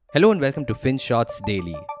Hello and welcome to FinShots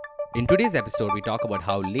Daily. In today's episode, we talk about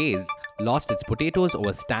how Lay's lost its potatoes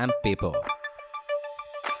over stamp paper.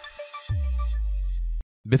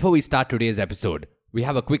 Before we start today's episode, we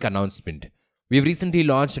have a quick announcement. We've recently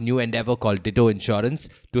launched a new endeavor called Ditto Insurance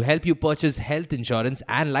to help you purchase health insurance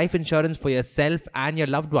and life insurance for yourself and your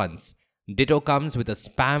loved ones. Ditto comes with a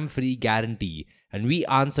spam-free guarantee, and we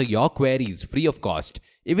answer your queries free of cost,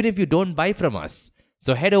 even if you don't buy from us.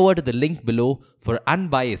 So head over to the link below for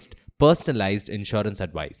unbiased, personalized insurance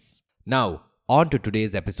advice. Now, on to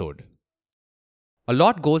today's episode. A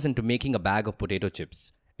lot goes into making a bag of potato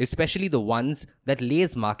chips, especially the ones that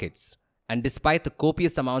Lay's markets. And despite the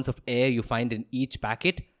copious amounts of air you find in each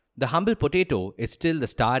packet, the humble potato is still the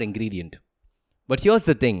star ingredient. But here's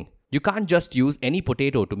the thing, you can't just use any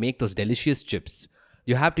potato to make those delicious chips.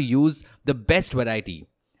 You have to use the best variety.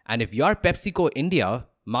 And if you're PepsiCo India,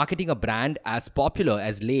 marketing a brand as popular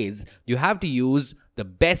as Lay's, you have to use the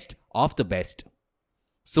best of the best.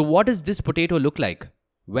 So what does this potato look like?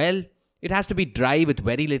 Well, it has to be dry with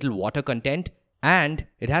very little water content, and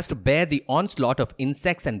it has to bear the onslaught of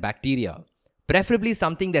insects and bacteria. Preferably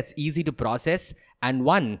something that's easy to process and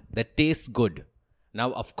one that tastes good.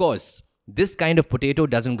 Now, of course, this kind of potato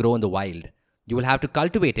doesn't grow in the wild. You will have to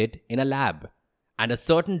cultivate it in a lab. And a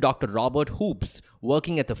certain Dr. Robert Hoops,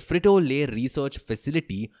 working at the Frito-Lay research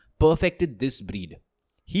facility, perfected this breed.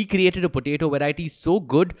 He created a potato variety so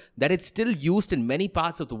good that it's still used in many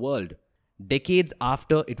parts of the world, decades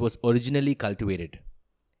after it was originally cultivated.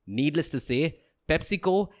 Needless to say,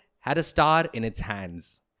 PepsiCo had a star in its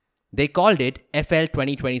hands. They called it FL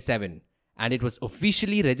 2027, and it was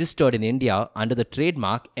officially registered in India under the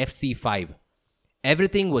trademark FC5.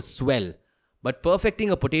 Everything was swell. But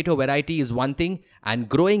perfecting a potato variety is one thing, and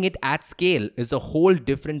growing it at scale is a whole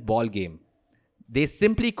different ballgame. They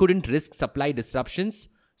simply couldn't risk supply disruptions,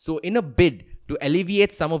 so in a bid to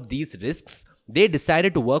alleviate some of these risks, they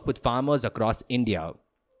decided to work with farmers across India.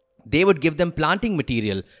 They would give them planting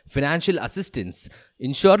material, financial assistance,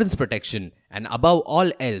 insurance protection, and above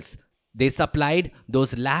all else, they supplied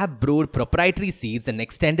those lab-brewed proprietary seeds and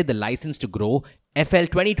extended the license to grow FL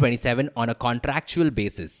 2027 on a contractual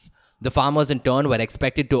basis. The farmers in turn were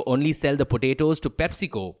expected to only sell the potatoes to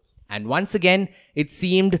PepsiCo, and once again, it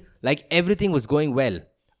seemed like everything was going well,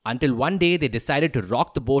 until one day they decided to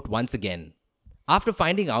rock the boat once again. After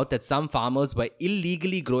finding out that some farmers were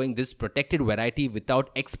illegally growing this protected variety without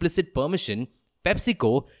explicit permission,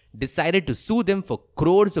 PepsiCo decided to sue them for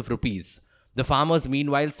crores of rupees. The farmers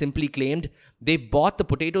meanwhile simply claimed they bought the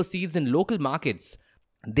potato seeds in local markets.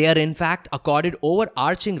 They are in fact accorded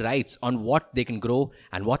overarching rights on what they can grow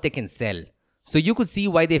and what they can sell. So you could see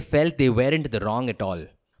why they felt they weren't in the wrong at all.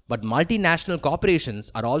 But multinational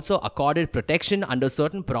corporations are also accorded protection under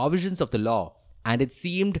certain provisions of the law, and it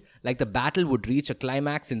seemed like the battle would reach a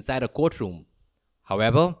climax inside a courtroom.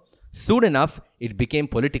 However, soon enough it became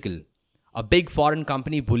political. A big foreign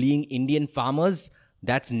company bullying Indian farmers,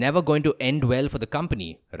 that's never going to end well for the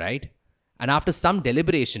company, right? And after some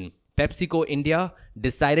deliberation, PepsiCo India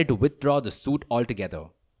decided to withdraw the suit altogether.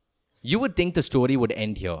 You would think the story would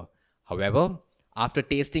end here. However, after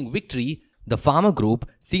tasting victory, the farmer group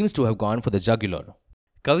seems to have gone for the jugular.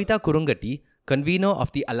 Kavita Kurungati, convener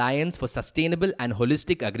of the Alliance for Sustainable and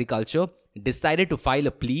Holistic Agriculture, decided to file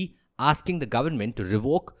a plea asking the government to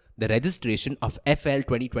revoke the registration of FL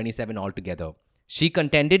 2027 altogether. She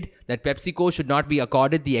contended that PepsiCo should not be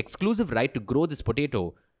accorded the exclusive right to grow this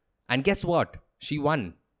potato. And guess what? She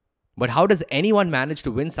won. But how does anyone manage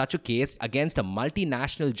to win such a case against a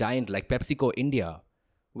multinational giant like PepsiCo India?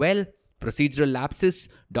 Well, procedural lapses,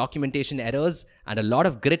 documentation errors, and a lot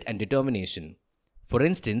of grit and determination. For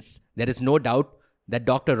instance, there is no doubt that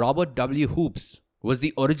Dr. Robert W. Hoops was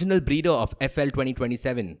the original breeder of FL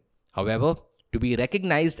 2027. However, to be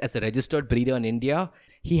recognized as a registered breeder in India,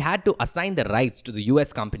 he had to assign the rights to the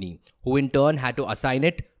US company, who in turn had to assign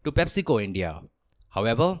it to PepsiCo India.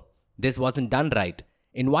 However, this wasn't done right.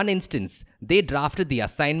 In one instance, they drafted the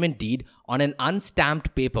assignment deed on an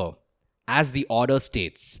unstamped paper. As the order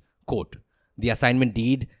states, quote, "The assignment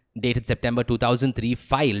deed dated September 2003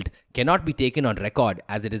 filed cannot be taken on record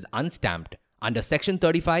as it is unstamped. Under Section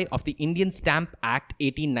 35 of the Indian Stamp Act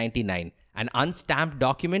 1899, an unstamped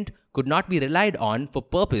document could not be relied on for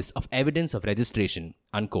purpose of evidence of registration."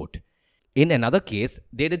 Unquote. In another case,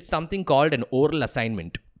 they did something called an oral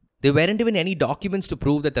assignment. There weren't even any documents to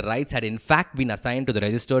prove that the rights had in fact been assigned to the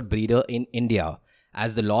registered breeder in India,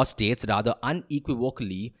 as the law states rather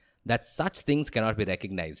unequivocally that such things cannot be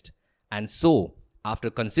recognized. And so,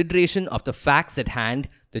 After consideration of the facts at hand,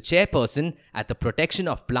 the chairperson at the Protection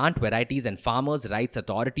of Plant Varieties and Farmers' Rights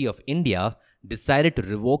Authority of India decided to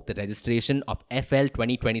revoke the registration of FL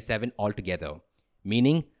 2027 altogether,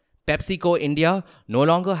 meaning PepsiCo India no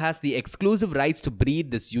longer has the exclusive rights to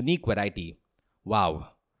breed this unique variety. Wow.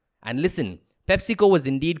 And listen, PepsiCo was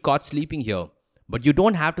indeed caught sleeping here, but you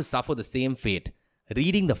don't have to suffer the same fate.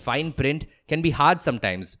 Reading the fine print can be hard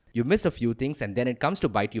sometimes. You miss a few things and then it comes to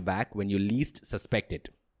bite you back when you least suspect it.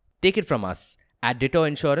 Take it from us. At Ditto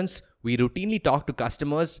Insurance, we routinely talk to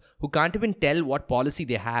customers who can't even tell what policy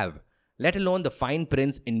they have, let alone the fine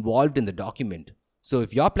prints involved in the document. So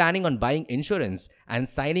if you're planning on buying insurance and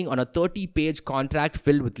signing on a 30-page contract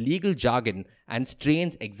filled with legal jargon and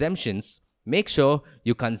strange exemptions, make sure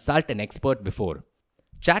you consult an expert before.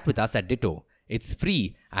 Chat with us at Ditto. It's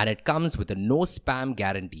free and it comes with a no spam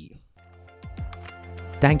guarantee.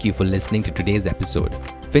 Thank you for listening to today's episode.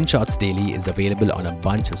 FinShots Daily is available on a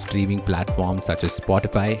bunch of streaming platforms such as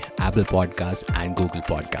Spotify, Apple Podcasts, and Google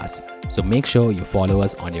Podcasts. So make sure you follow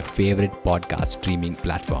us on your favorite podcast streaming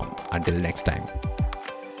platform. Until next time.